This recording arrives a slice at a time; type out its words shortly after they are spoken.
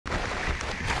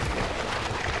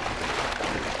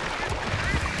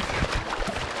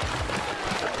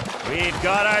We've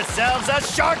got ourselves a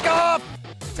shark-off!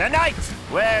 Tonight,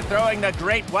 we're throwing the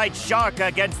great white shark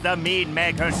against the Mean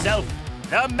Meg herself,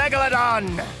 the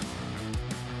Megalodon!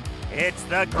 It's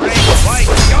the great white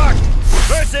shark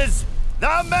versus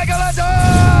the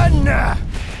Megalodon!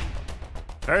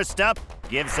 First up,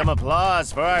 give some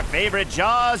applause for our favorite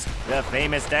Jaws, the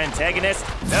famous antagonist,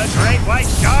 the great white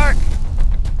shark!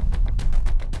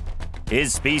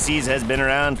 His species has been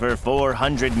around for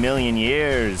 400 million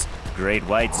years. Great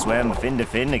whites swam fin to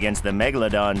fin against the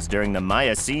Megalodons during the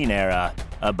Miocene era,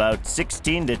 about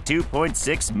 16 to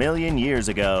 2.6 million years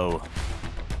ago.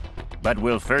 But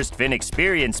will first fin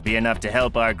experience be enough to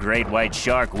help our great white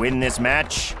shark win this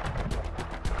match?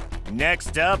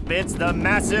 Next up, it's the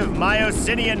massive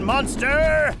Miocenian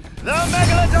monster, the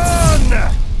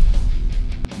Megalodon!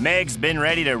 Meg's been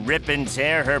ready to rip and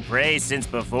tear her prey since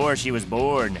before she was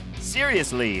born.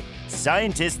 Seriously,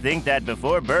 scientists think that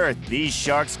before birth, these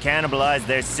sharks cannibalize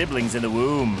their siblings in the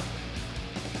womb.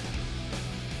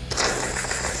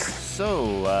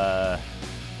 So,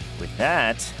 with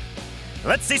that,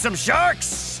 let's see some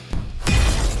sharks!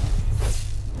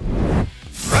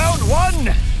 Round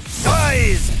one,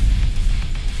 size!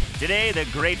 Today, the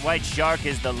great white shark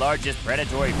is the largest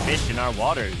predatory fish in our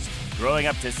waters, growing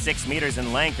up to 6 meters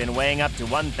in length and weighing up to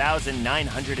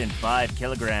 1,905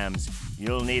 kilograms.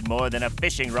 You'll need more than a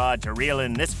fishing rod to reel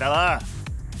in this fella.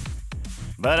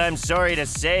 But I'm sorry to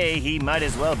say, he might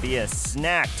as well be a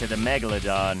snack to the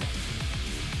Megalodon.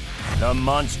 The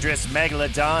monstrous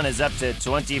Megalodon is up to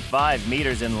 25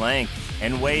 meters in length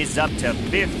and weighs up to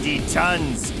 50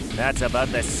 tons. That's about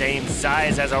the same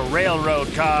size as a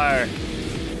railroad car.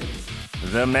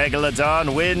 The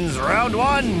Megalodon wins round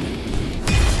one.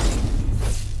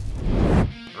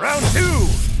 Round two,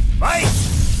 fight!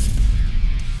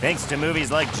 Thanks to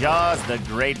movies like Jaws, the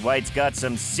great white's got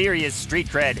some serious street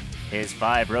cred. His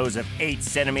 5 rows of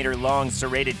 8-centimeter long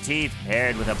serrated teeth,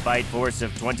 paired with a bite force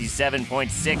of 27.6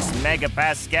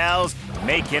 megapascals,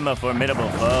 make him a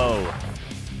formidable foe.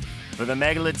 For the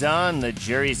Megalodon, the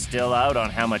jury's still out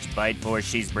on how much bite force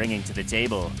she's bringing to the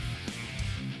table.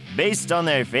 Based on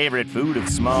their favorite food of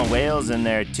small whales and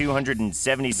their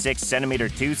 276-centimeter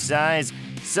tooth size,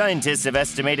 scientists have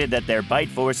estimated that their bite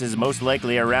force is most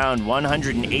likely around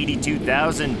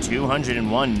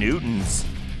 182,201 newtons.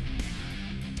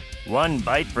 One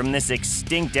bite from this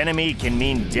extinct enemy can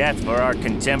mean death for our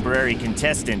contemporary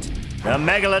contestant. The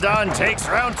Megalodon takes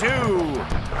round two.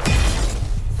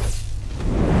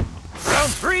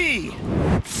 Round three,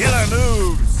 killer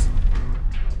moves.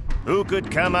 Who could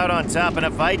come out on top in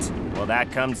a fight? Well,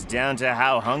 that comes down to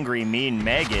how hungry Mean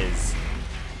Meg is.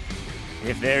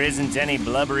 If there isn't any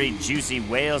blubbery, juicy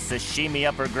whale sashimi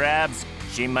up her grabs,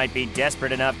 she might be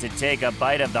desperate enough to take a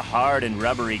bite of the hard and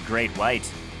rubbery great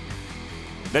white.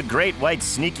 The great white's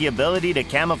sneaky ability to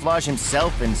camouflage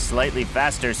himself and slightly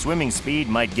faster swimming speed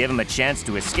might give him a chance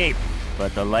to escape,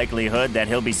 but the likelihood that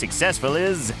he'll be successful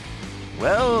is,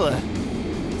 well,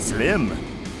 slim.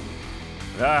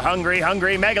 The hungry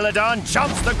Megalodon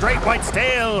chomps the great white's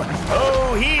tail.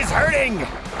 Oh, he's hurting!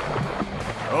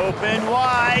 Open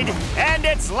wide, and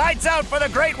it's lights out for the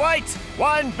great white!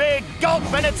 One big gulp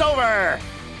and it's over!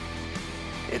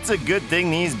 It's a good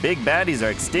thing these big baddies are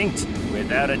extinct.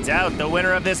 Without a doubt, the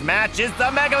winner of this match is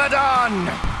the Megalodon!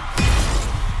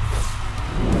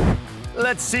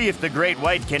 Let's see if the great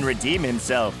white can redeem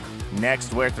himself.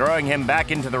 Next, we're throwing him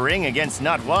back into the ring against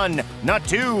not one, not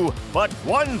two, but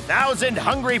 1,000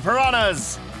 hungry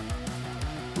piranhas!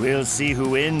 We'll see who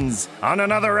wins on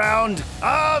another round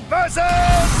of Versus!